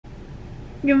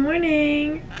Good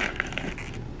morning.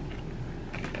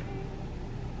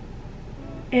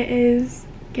 It is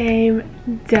game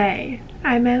day.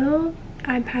 I have my little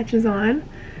eye patches on.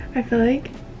 I feel like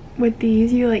with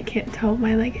these you like can't tell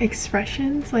my like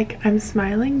expressions. Like I'm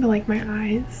smiling but like my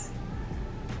eyes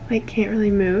like can't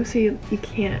really move, so you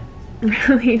can't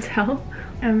really tell.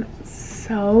 I'm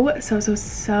so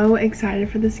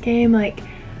excited for this game. Like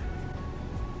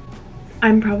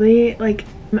I'm probably like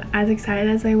as excited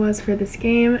as I was for this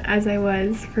game as I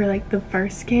was for like the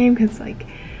first game, because like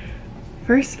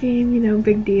first game, you know,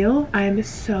 big deal. I'm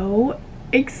so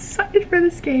excited for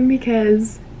this game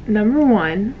because number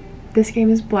one, this game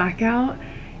is Blackout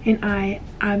and I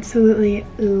absolutely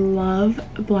love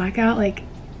Blackout. Like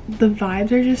the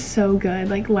vibes are just so good.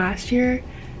 Like last year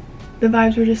the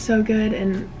vibes were just so good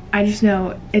and I just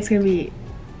know it's gonna be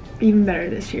even better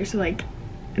this year. So like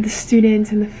the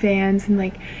students and the fans and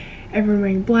like everyone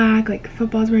wearing black, like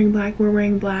football's wearing black, we're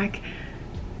wearing black,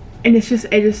 and it's such a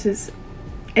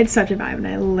vibe and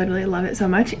I literally love it so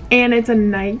much. And it's a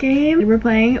night game. We're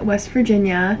playing West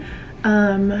Virginia,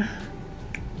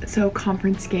 so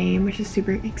conference game, which is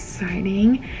super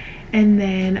exciting. And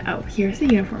then oh, here's the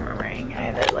uniform we're wearing. I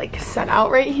have it like set out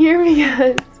right here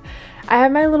because I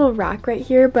have my little rack right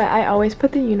here, but I always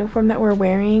put the uniform that we're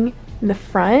wearing in the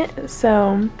front.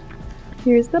 So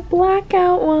here's the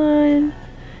Blackout one.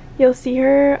 You'll see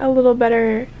her a little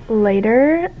better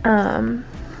later,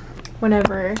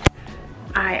 whenever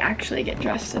I actually get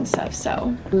dressed and stuff.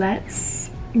 So let's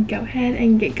go ahead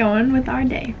and get going with our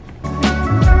day.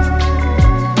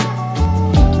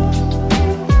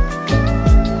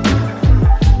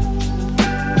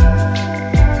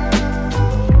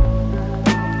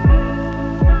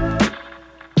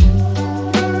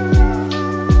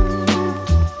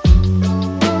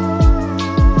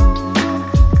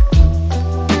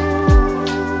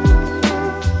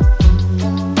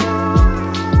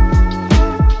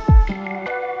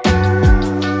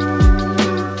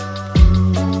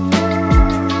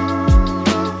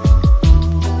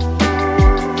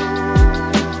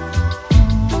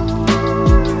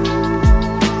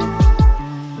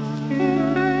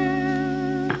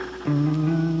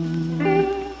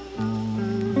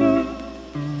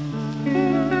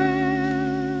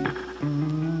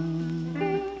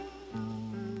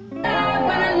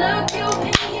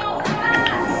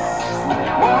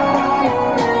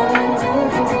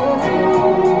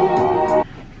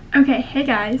 Okay, hey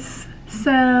guys,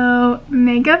 so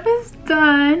makeup is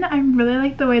done. I really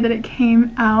like the way that it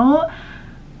came out.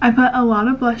 I put a lot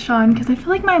of blush on because I feel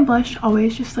like my blush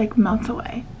always just like melts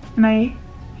away and I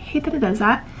hate that it does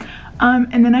that.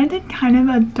 And then I did kind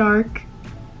of a dark,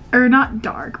 or not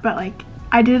dark, but like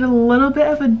I did a little bit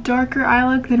of a darker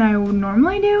eye look than I would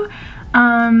normally do,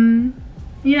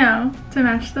 you know, to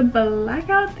match the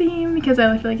Blackout theme, because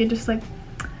I feel like it just like,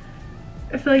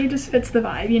 I feel like it just fits the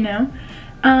vibe, you know.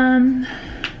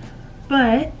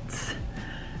 But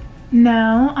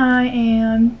now I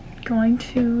am going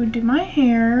to do my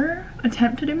hair,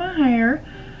 attempt to do my hair.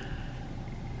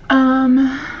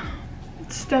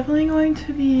 It's definitely going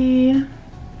to be,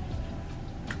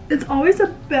 it's always a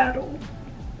battle.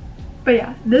 But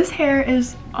yeah, this hair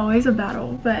is always a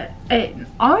battle, but it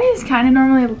always kind of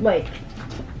normally like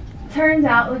turns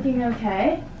out looking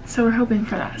okay. So we're hoping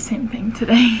for that same thing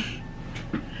today.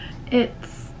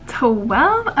 It's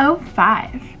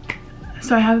 12:05.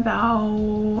 So I have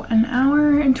about an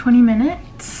hour and 20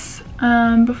 minutes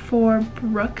before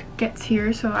Brooke gets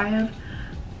here, so I have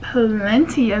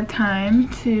plenty of time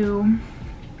to,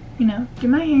 you know, do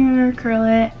my hair, curl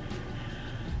it,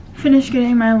 finish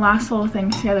getting my last little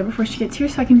things together before she gets here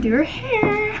so I can do her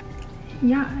hair.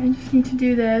 Yeah, I just need to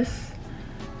do this.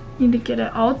 Need to get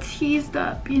it all teased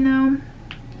up, you know,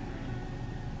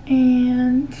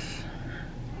 and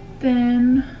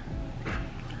then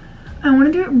I want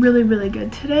to do it really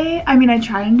good today. I mean, I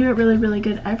try and do it really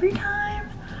good every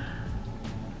time,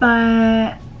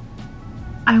 but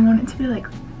I want it to be like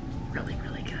really good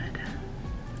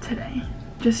today,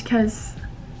 just because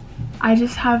I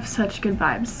just have such good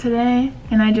vibes today,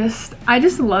 and I just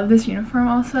love this uniform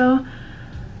also.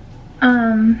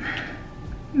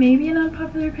 Maybe an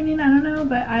unpopular opinion, I don't know,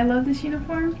 but I love this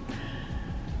uniform.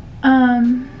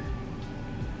 I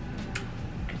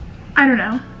don't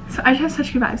know, so I just have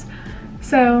such good vibes.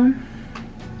 So I'm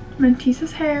gonna tease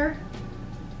his hair.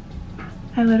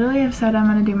 I literally have said I'm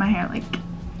gonna do my hair like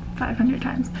 500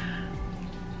 times,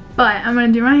 but I'm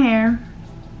gonna do my hair,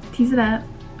 tease it up,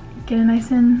 get it nice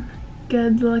and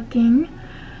good looking,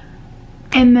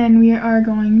 and then we are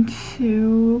going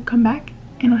to come back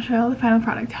and I'll show you all the final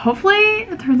product. Hopefully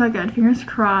it turns out good. Fingers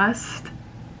crossed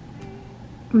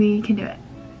we can do it.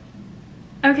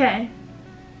 Okay,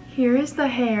 here is the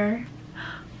hair.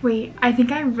 Wait, I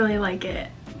think I really like it.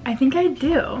 I think I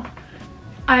do.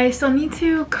 I still need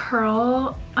to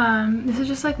curl. This is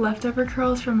just like leftover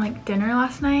curls from like dinner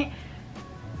last night,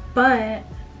 but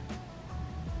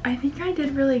I think I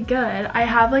did really good. I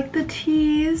have like the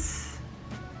tees,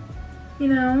 you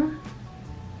know,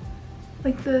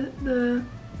 like the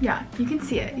yeah, you can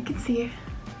see it, you can see it.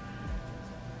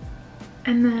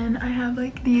 And then I have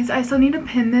like these. I still need to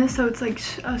pin this so it's like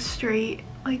a straight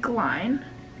like line,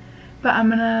 but I'm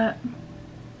gonna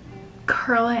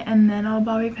curl it and then I'll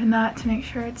bobby pin that to make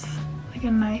sure it's like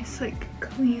a nice like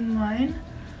clean line.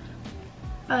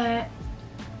 But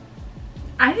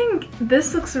I think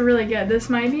this looks really good. This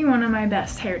might be one of my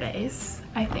best hair days,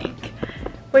 I think,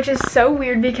 which is so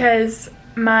weird because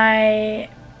the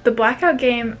blackout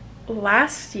game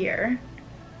last year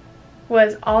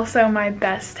was also my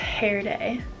best hair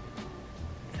day.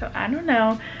 So I don't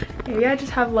know, maybe I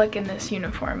just have luck in this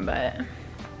uniform, but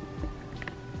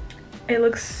it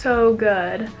looks so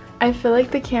good. I feel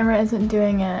like the camera isn't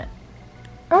doing it.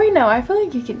 Oh wait, no, I feel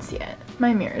like you can see it.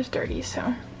 My mirror is dirty,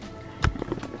 so.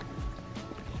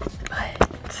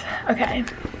 But, okay.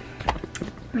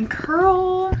 Let me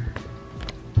curl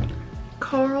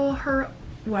her.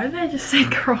 Why did I just say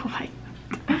curl like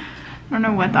that? I don't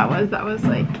know what that was. That was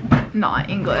like not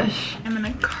English. I'm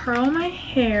gonna curl my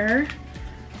hair,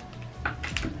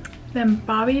 then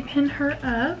bobby pin her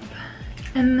up,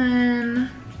 and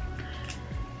then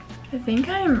I think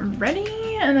I'm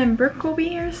ready, and then Brooke will be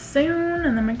here soon,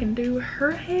 and then I can do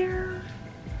her hair.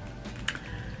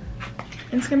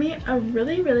 It's gonna be a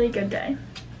really, really good day.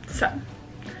 So,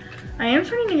 I am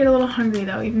starting to get a little hungry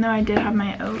though, even though I did have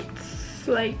my oats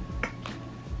like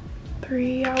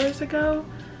 3 hours ago.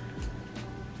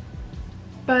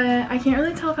 But I can't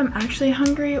really tell if I'm actually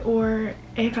hungry or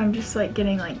if I'm just like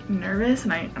getting like nervous,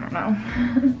 and I don't know.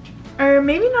 Or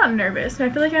maybe not nervous, I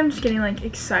feel like I'm just getting like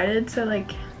excited, so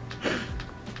like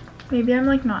maybe I'm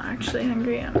like not actually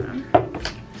hungry, I don't know.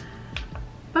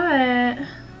 But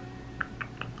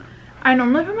I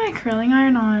normally put my curling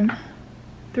iron on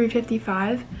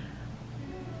 355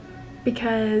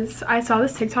 because I saw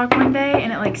this TikTok one day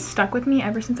and it like stuck with me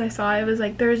ever since I saw it. It was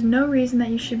like, there's no reason that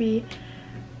you should be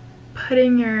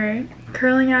putting your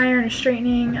curling iron or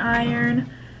straightening iron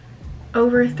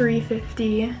over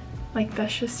 350. Like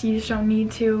that's just, you just don't need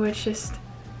to, it's just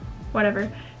whatever.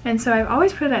 And so I've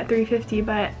always put it at 350,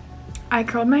 but I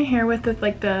curled my hair with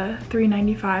like the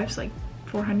 395s, like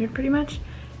 400 pretty much,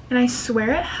 and I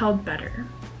swear it held better.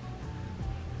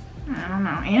 I don't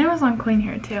know, and it was on clean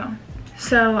hair too.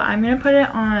 So I'm gonna put it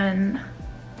on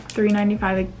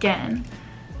 395 again,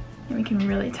 and we can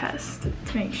really test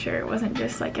to make sure it wasn't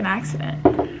just like an accident.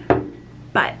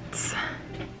 But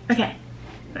okay,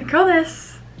 I'm gonna curl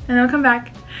this and then I'll come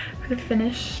back for the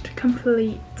finished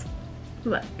complete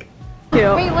look.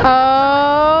 Wait,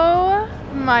 oh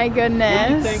my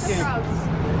goodness.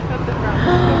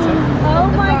 Oh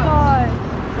my god.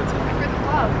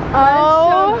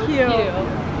 Oh, so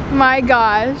cute. My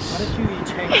gosh.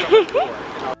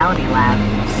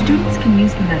 Students can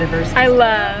use the metaverse. I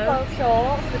love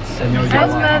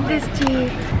this tea.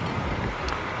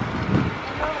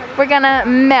 We're gonna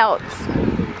melt.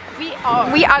 We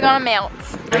are gonna melt.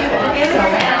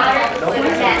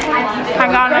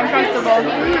 Hang on, I'm comfortable.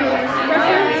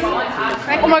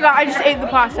 Oh my god, I just ate the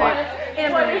plastic.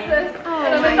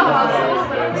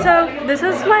 So this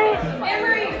is my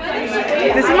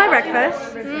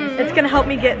breakfast. It's gonna help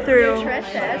me get through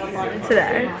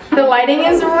today. The lighting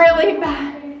is really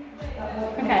bad.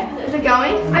 Okay. Is it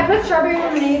going? I put strawberry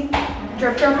lemonade.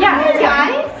 Drip. Yeah, it's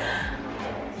guys.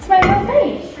 It's my little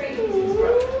face.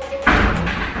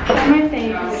 My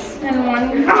face and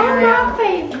one area.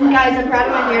 Guys, I'm proud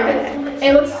of my hair today.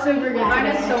 It looks super good. Mine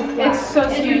is so flat. It's so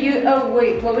cute. Oh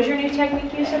wait, what was your new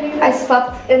technique you said you did? I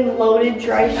slept in loaded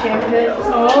dry shampoo.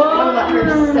 Oh. And let her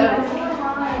soak.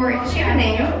 Does she have a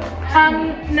name?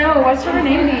 No, what's her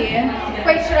name be?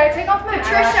 Wait, should I take off my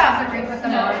Patricia?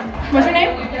 What's her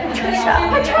name? Patricia.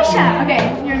 Okay,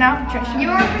 you're now Patricia. You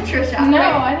are Patricia. No, Wait.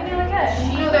 I think you look good.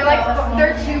 No, they're like,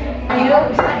 they're two. You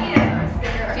don't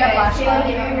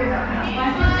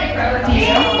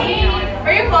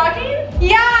Are you vlogging?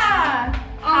 Yeah!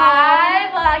 Hi,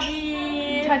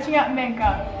 vloggy! Touching up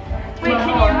makeup. Wait, can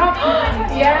you help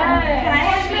me? Yeah. Can I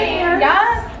have your hair?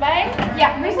 Yes, babe.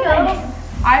 Yeah, who's the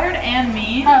I heard and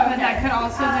me, but that could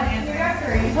also have been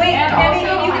Andrew. Wait, and Emmy,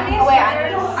 you give me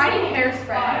I need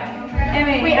hairspray.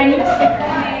 Emmy. Wait, I need a sticker.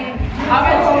 I'll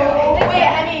get two. Wait,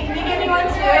 Emmy, can you give me one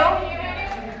too?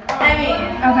 Emmy.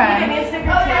 Okay. Give me a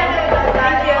sticker too.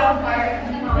 Thank you.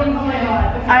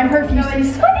 I'm profusely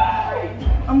sweating.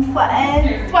 I'm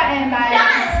sweating. Sweating,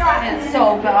 guys. It's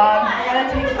so bad. I gotta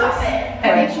take this.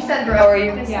 I think she said How are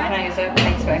you? Yeah, can I use it?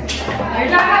 Thanks, babe. Thank you.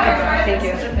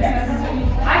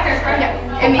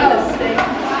 yeah. It made a mistake.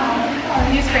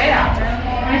 You spray it after.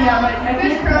 I know, but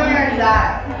Whose curler is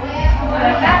that?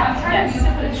 like that. Yes.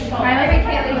 I like it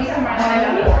can't leave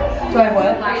tomorrow. Do I have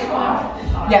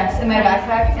what? Yes, in my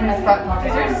backpack, in the front pocket.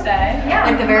 Yeah.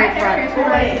 Like the very front.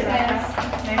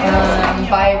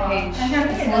 Buy a page.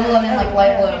 It's Lululemon, like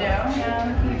light blue.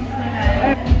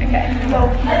 Okay.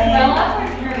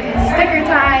 Sticker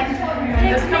time.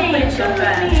 This completes so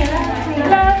fast.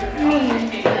 Love me.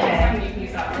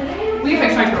 We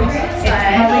fix my girls.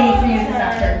 Probably need to use this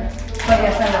after. But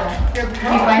yes, I will.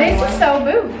 You find me This one? is so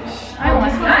boosh. I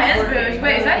want That is boosh.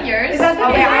 Wait, is that yours? Is that the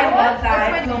Okay, I love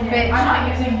that. Little bitch.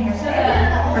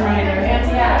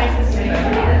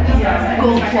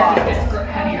 Gold claw.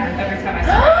 Every time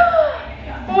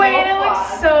I Wait, it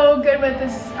looks so good with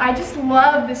this. I just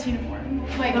love this uniform.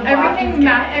 Like everything's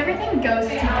everything goes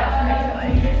together.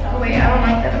 I feel like. Wait, I don't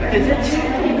like that. Is it?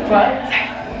 What?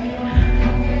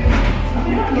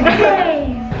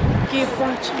 Keep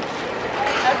watching.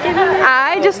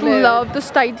 I just love the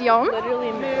stadium.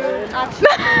 Literally mood.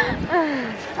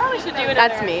 Probably should do it.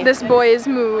 That's me. This boy is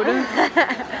mood.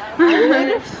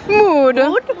 Mood.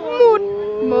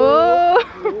 Mood.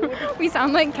 We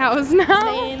sound like cows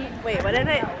now. Wait, what is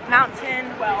it? Mountain.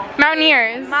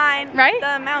 Mountaineers. Mine. Right?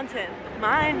 The mountain.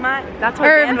 Mine. That's what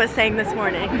Or- band was saying this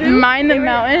morning. Mine the The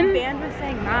mountain. band was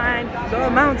saying mine. The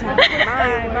mountain.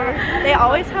 Mine. They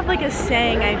always have like a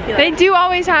saying, I feel They like. do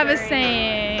always have a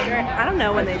saying. I don't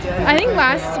know when they do it. I think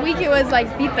last week it was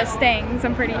like beat the stings,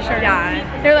 I'm pretty sure.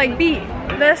 Yeah. They're like beat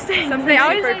the stings. Something They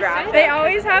always super graphic. they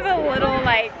always have a little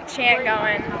like chant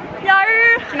going. You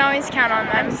can always count on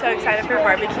them. I'm so excited for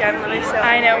barbecue. I'm literally so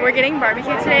I know, we're getting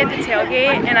barbecue today at the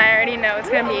tailgate and I already know it's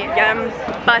gonna be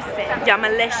busting.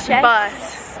 Yummalicious.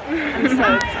 Bus. I'm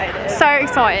so excited. So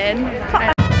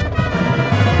excited.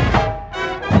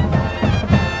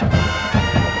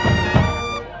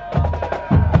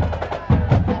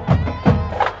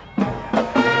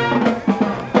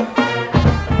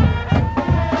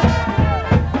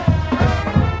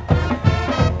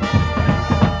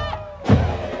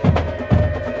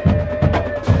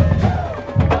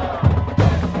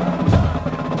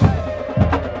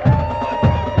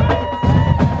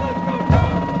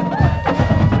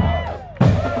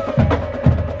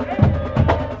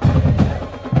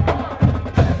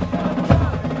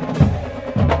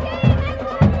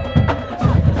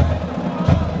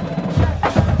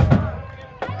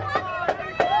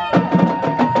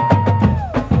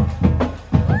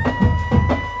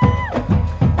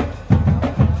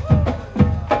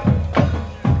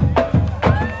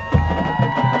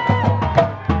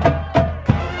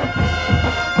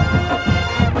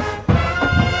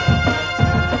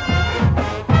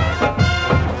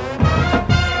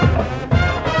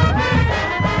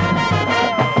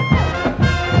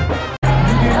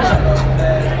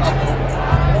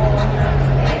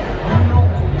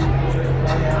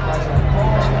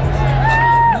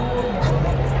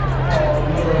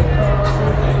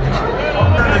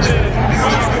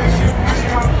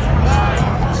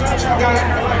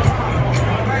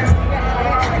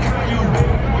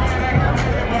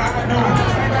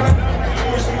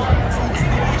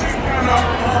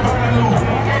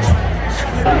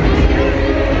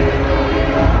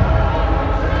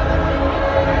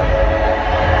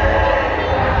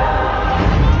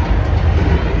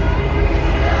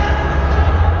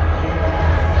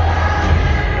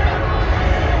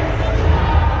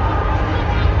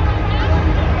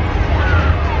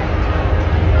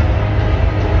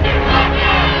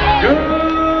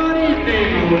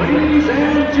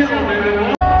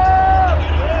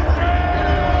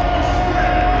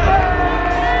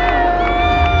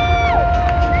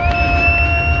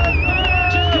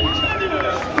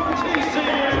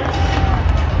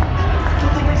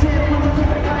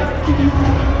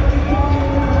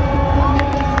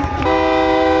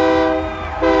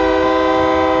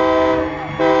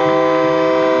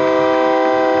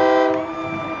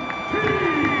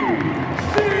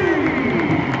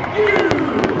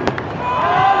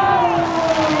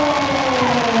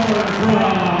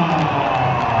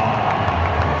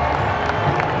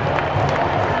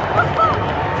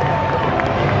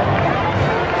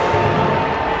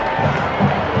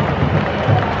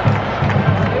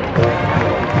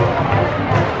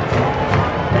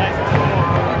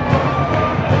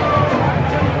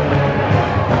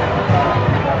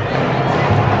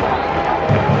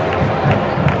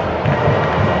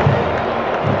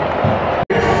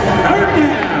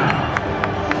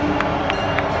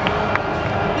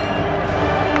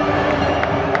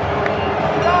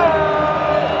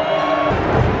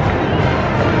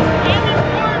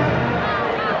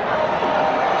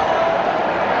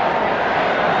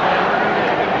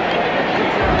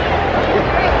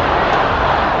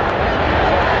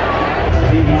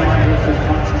 Team 1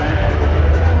 versus